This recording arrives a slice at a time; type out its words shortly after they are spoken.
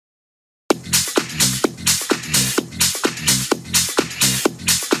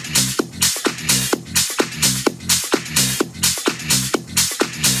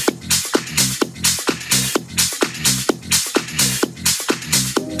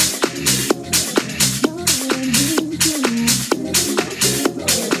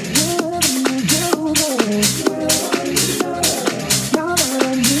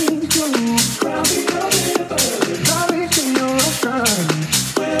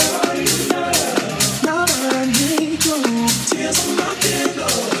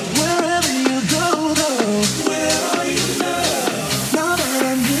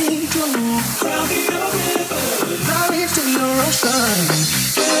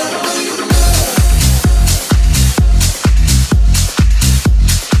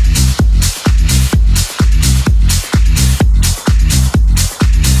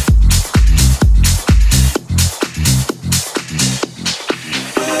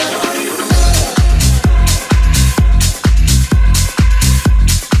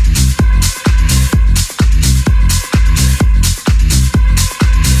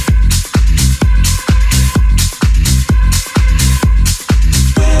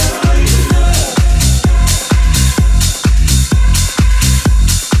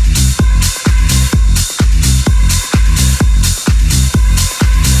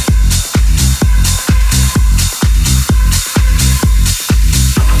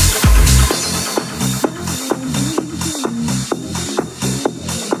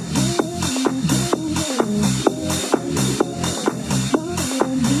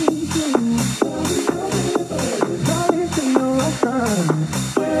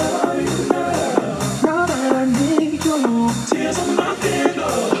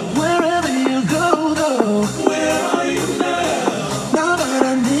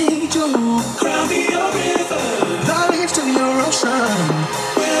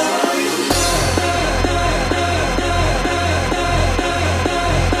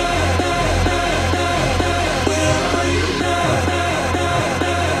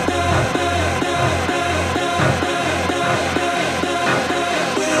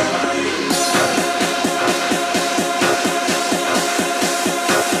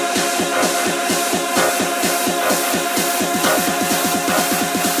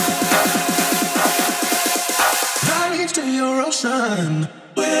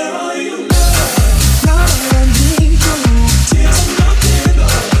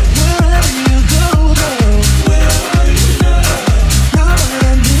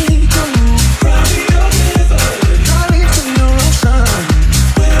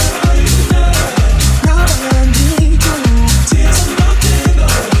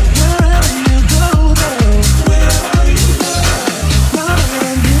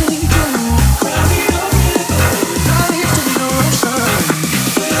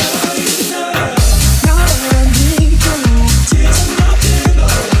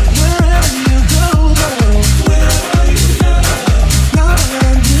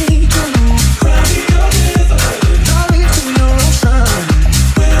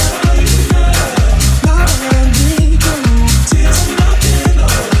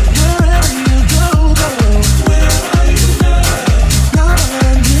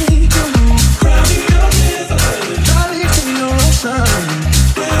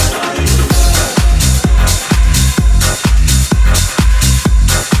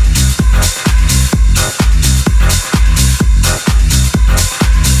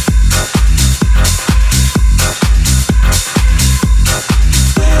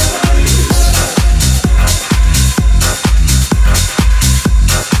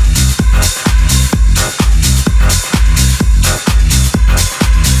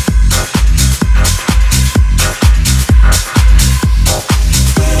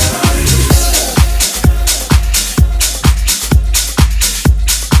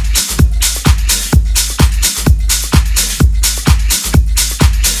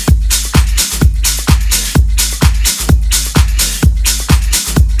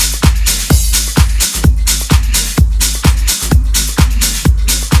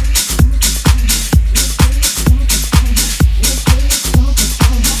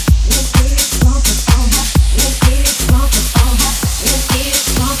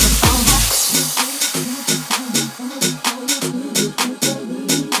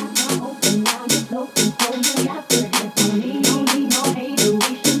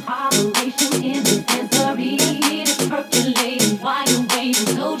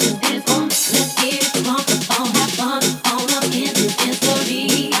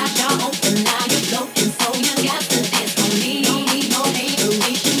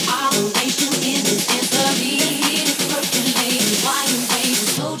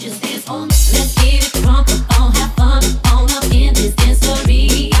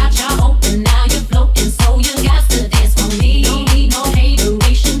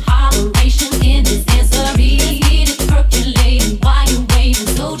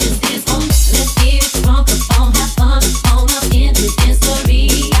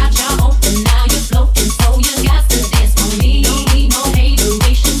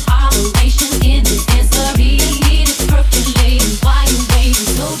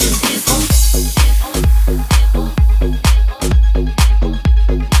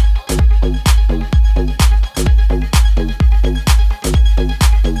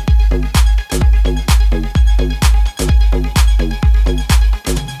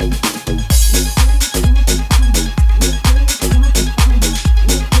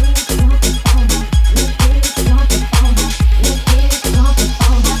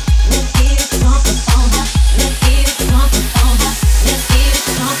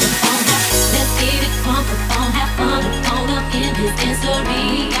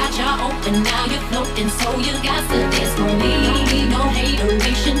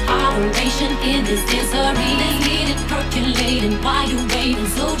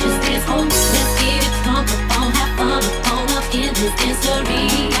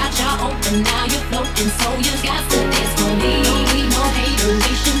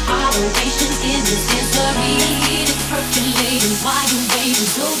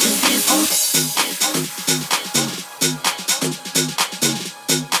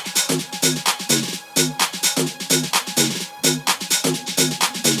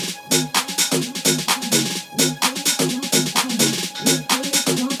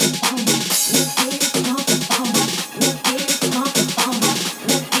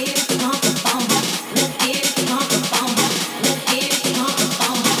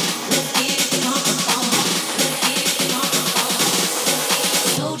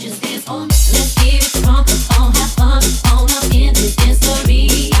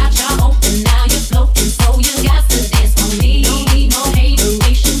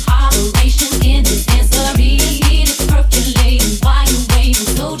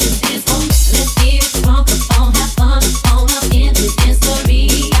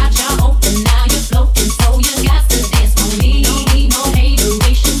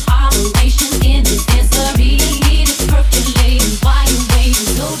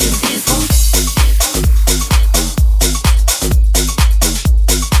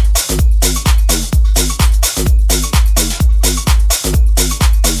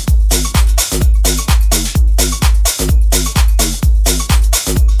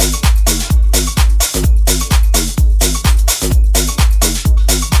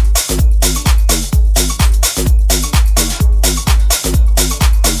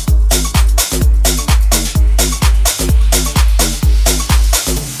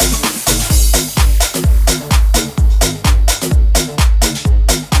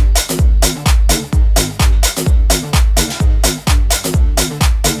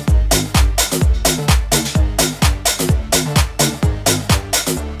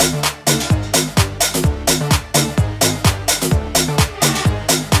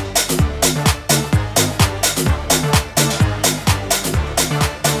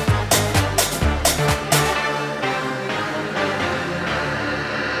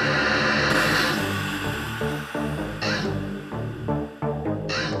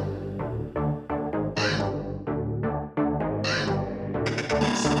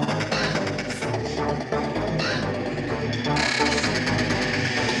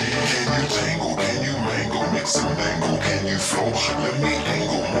tangle? Can you mangle? Mix and mingle? Can you flow? Let me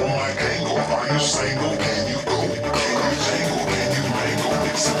angle, more my angle. Are you single? Can you go? Can you tangle? Can you mangle?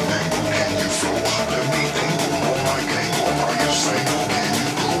 Mix and mingle? Can you flow? Let me angle, more my angle. Are you single? Can you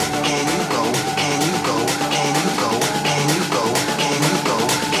go? Can you go? Can you go? Can you go? Can you go? Can you go?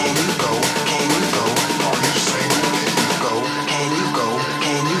 Can you go? Can you go? Are you single? Can you go? Can you go?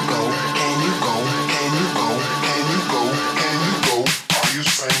 Can you go? Can you go? Can you go? Can you go? Can you go? Are you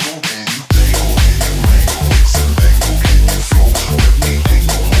single? Can you tangle?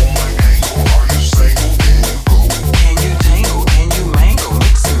 Can you mangle?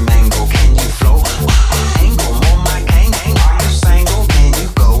 Mix and mingle? Can you flow? Let me angle, more my angle. Are you single? Can you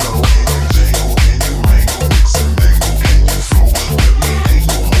go? Can you tangle? Can you mangle? Mix and mingle? Can you flow?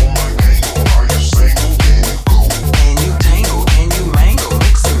 Angle, more my gang.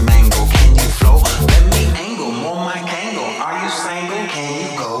 Are you single? Can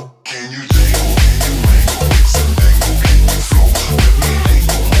you go? Can you tangle? Can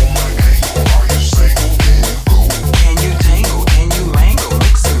you mangle? Mix and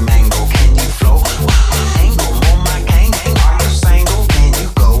mingle? Can you flow? Let me angle, more my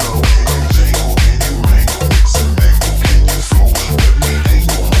angle. Are you single? Can you go? Can you tangle? Can you mangle? Mix and mingle? Can you flow? Let me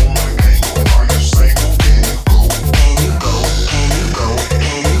angle, more my angle. Are you single? Can you go? Can you tangle? Can you mangle? Mix and mingle? Can you flow? Let me angle, more my angle. Are you single? Can you go? Can you tangle? Can you mangle? Mix and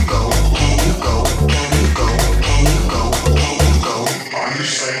mingle? Can you flow? Angle, more my gang. Are you single? Can you go? Can you tangle? Can you mangle? Mix and mingle? Can you flow? Let me angle, more my angle. Are you single? Can you go? Can you go? Can you go? Can you go? Can you go? Can you go? Can you go? Can you go? Are you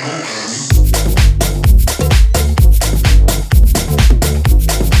single? Can you?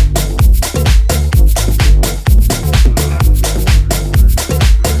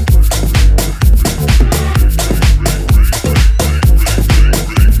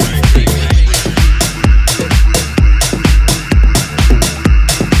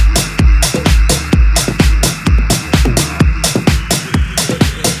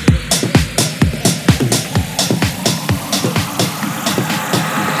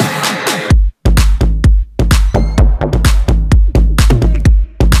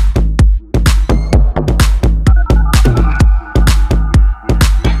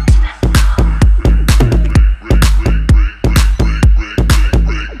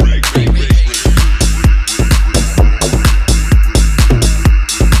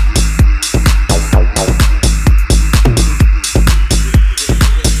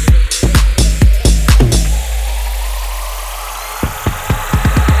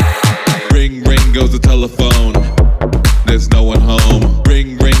 Ring, ring goes the telephone. There's no one home.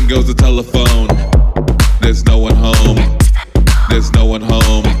 Ring, ring goes the telephone. There's no one home. There's no one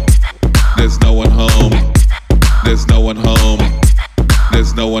home. There's no one home. There's no one home.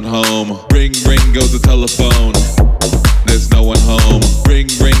 There's no one home. Ring, ring goes the telephone. There's no one home. Ring,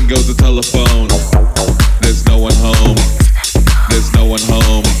 ring goes the telephone. There's no one home. There's no one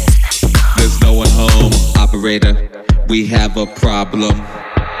home. There's no one home. Operator, we have a problem.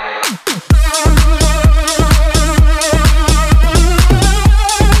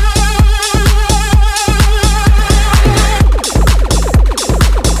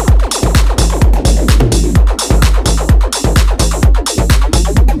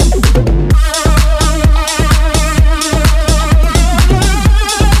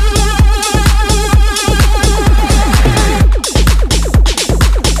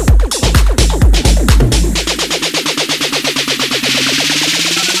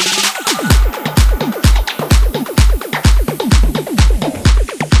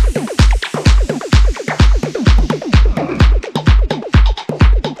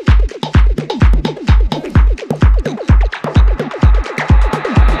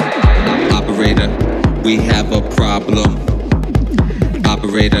 We have a problem.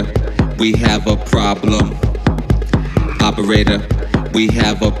 Operator, we have a problem. Operator, we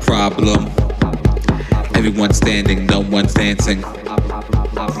have a problem. Everyone's standing, no one's dancing.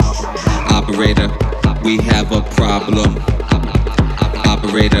 Operator, we have a problem.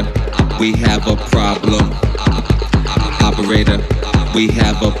 Operator, we have a problem. Operator, we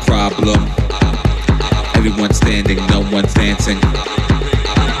have a problem. Everyone's standing, no one's dancing.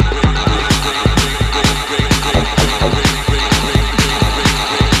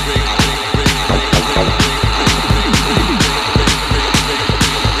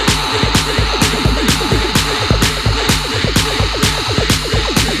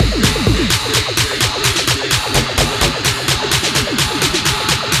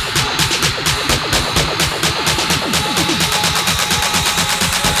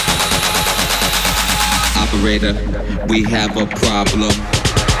 Operator, we have a problem.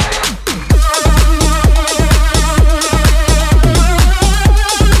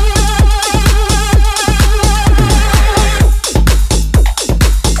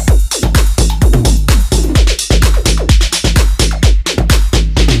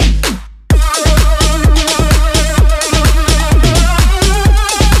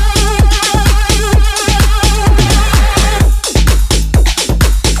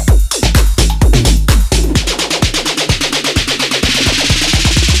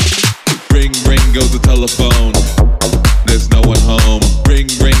 ring goes the telephone. There's no one home. Ring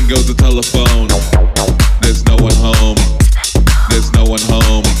goes the telephone. There's no one home. There's no one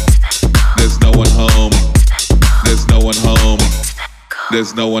home. There's no one home. There's no one home.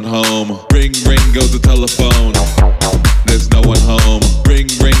 There's no one home. Ring goes the telephone. There's no one home. Ring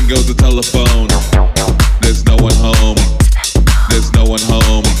goes the telephone. There's no one home. There's no one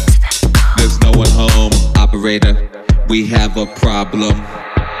home. There's no one home. Operator, we have a problem.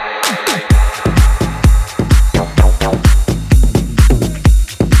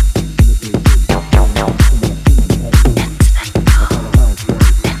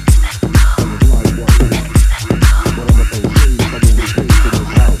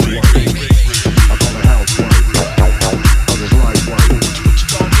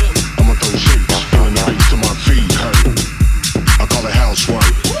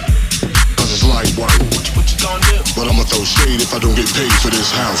 If I don't get paid for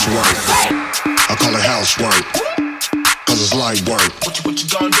this housework, I call it housework, cause it's light work. What you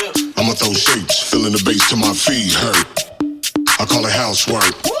gonna do? I'ma throw shapes, feeling the bass till my feet hurt. I call it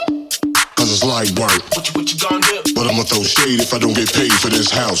housework, cause it's light work. What you gonna do? But I'ma throw shade if I don't get paid for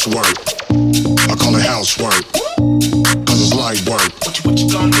this housework. I call it housework, cause it's light work. What you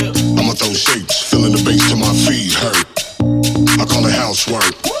gonna do? I'ma throw shapes, feeling the bass till my feet hurt. I call it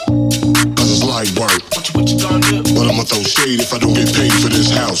housework, cause it's light work. What you gonna do? But I'ma throw shade if I don't get paid for this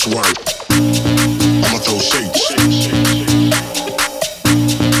housework. I'ma throw shapes.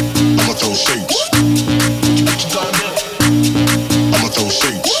 I'ma throw shapes. What you gonna do? I'ma throw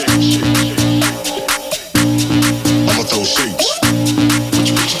shapes. I'ma throw shapes.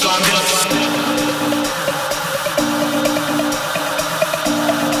 What you gonna do?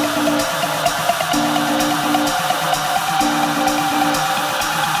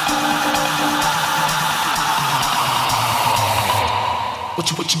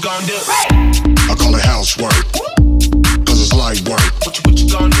 What you gonna do? I call it housework, cause it's light work. What you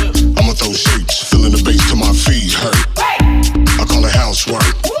gonna do? I'ma throw shapes, feeling the bass till my feet hurt. I call it housework,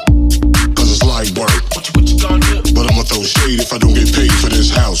 cause it's light work. What you gonna do? But I'ma throw shade if I don't get paid for this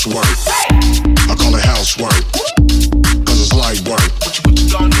housework. I call it housework, cause it's light work. What you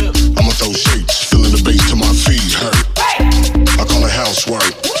gonna do? I'ma throw shapes, feeling the bass till my feet hurt. I call it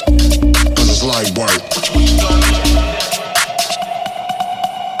housework, cause it's light work. What you gonna do?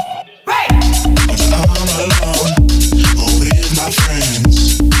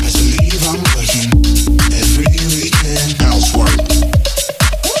 Friends, best believe I'm working every weekend. Housework,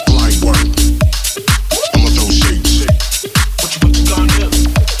 light work. I'ma throw shapes. What you gonna do?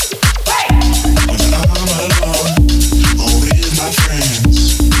 When I'm alone or with my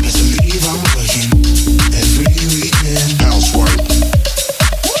friends, best believe I'm working every weekend. Housework,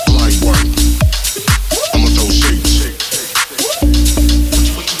 light work. I'ma throw shapes.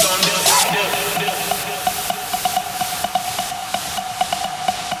 What you gonna do?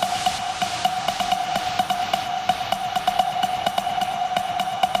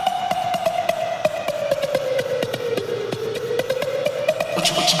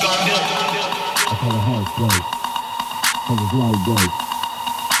 Light work.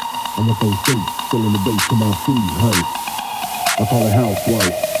 I'ma throw shapes, feeling the bass to my feet hurt. I call it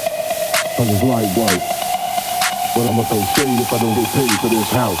housework, cause it's light work. But I'ma throw shade if I don't get paid for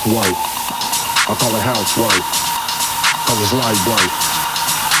this housework. I call it housework, cause it's light work.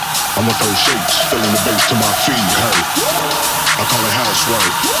 I'ma throw shapes, feeling the bass to my feet hurt. I call it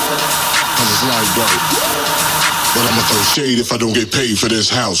housework, cause it's light work. But I'ma throw shade if I don't get paid for this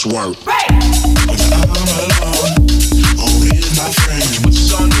housework. When I'm alone my friends,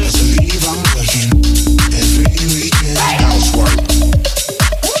 best believe I'm working every weekend. Housework,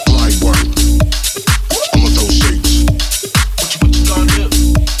 light work. I'ma throw shapes. What you gonna do?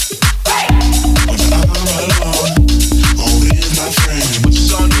 When I'm alone or with my friends,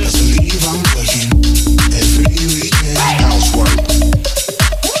 best believe I'm working every weekend. Housework,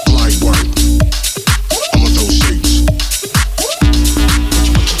 light work. I'ma throw shapes.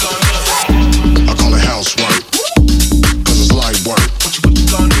 What you gonna do? I call it housework. Work. What you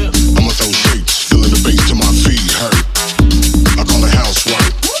gonna do? I'ma throw shapes, feeling the bass till my feet hurt. I call it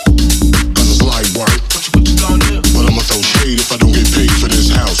housework, cause it's light work. What you gonna do? But I'ma throw shade if I don't get paid for this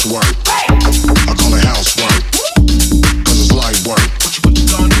housework. I call it housework, cause it's light work. What you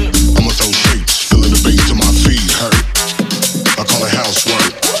gonna do? I'ma throw shapes, feeling the bass till my feet hurt. I call it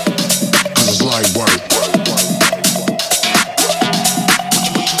housework, cause it's light work.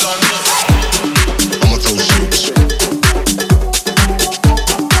 What you gonna do? I'ma throw shapes.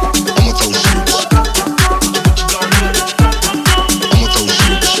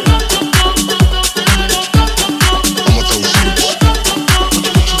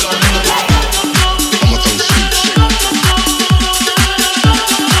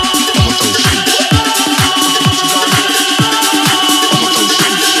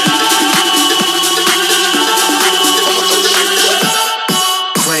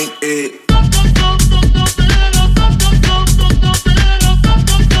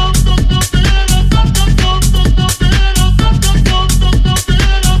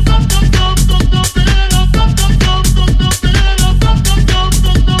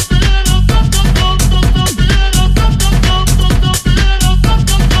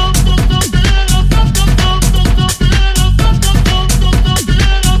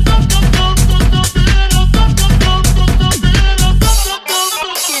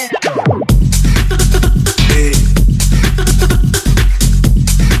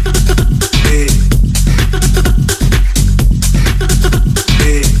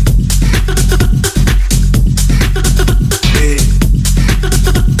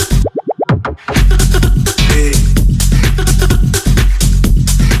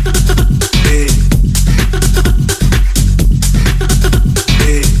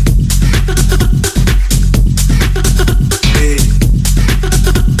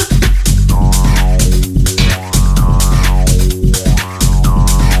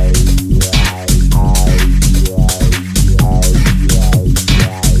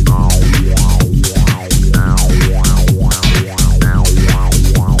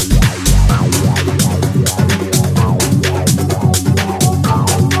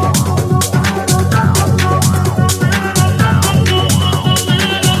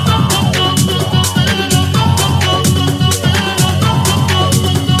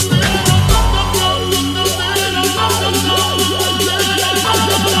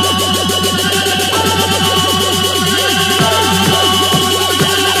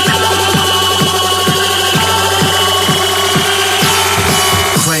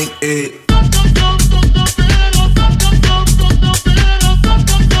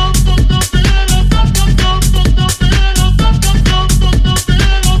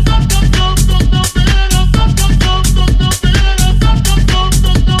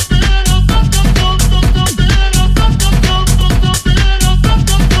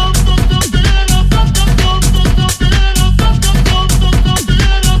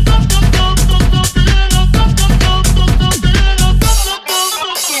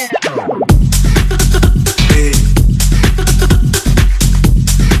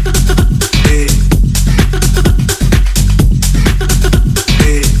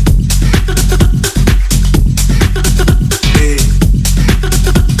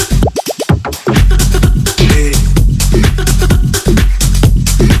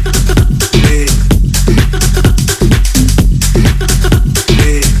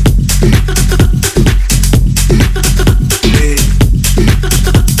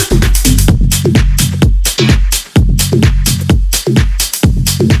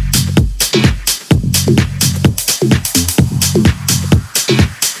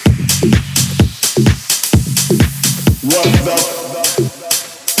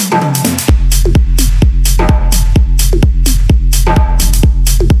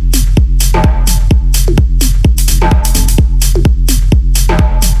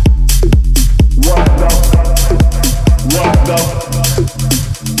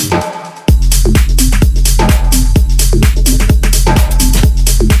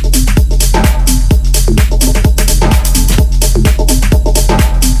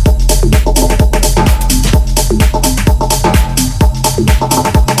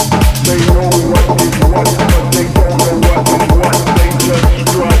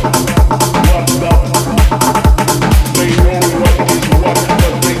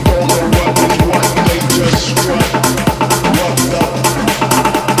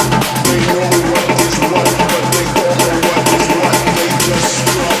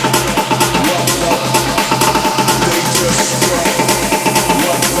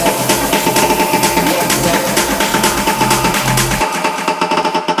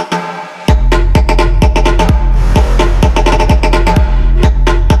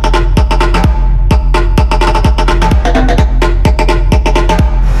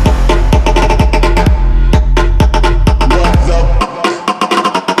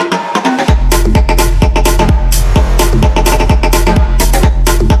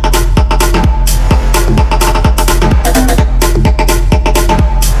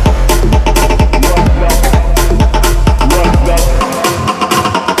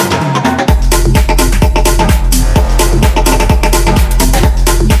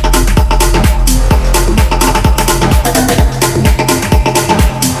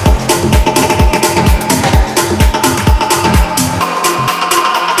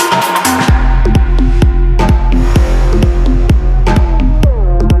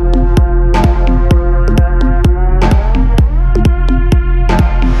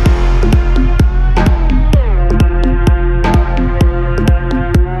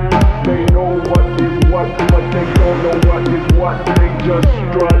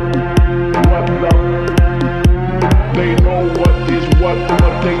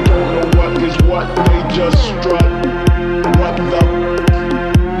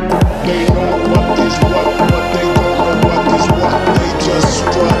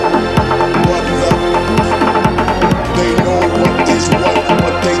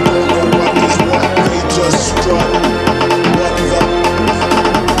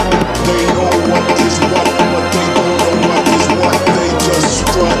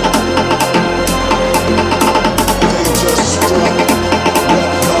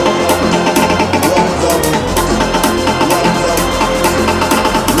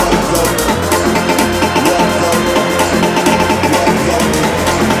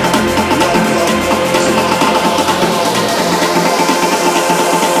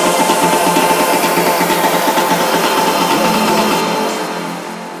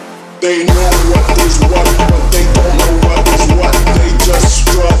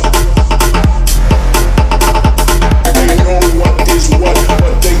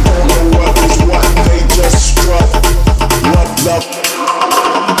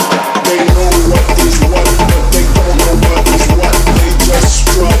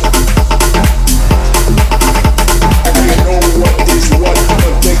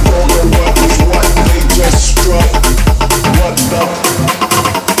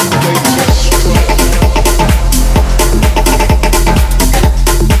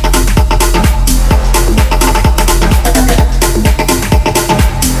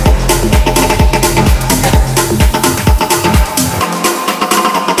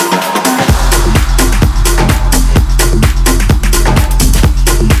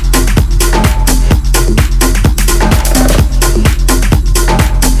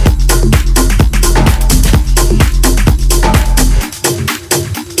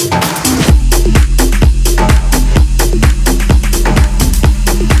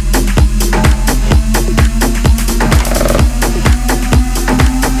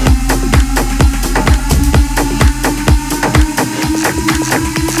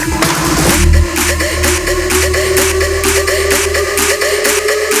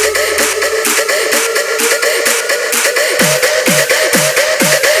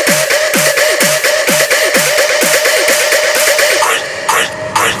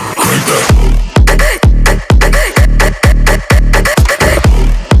 like that.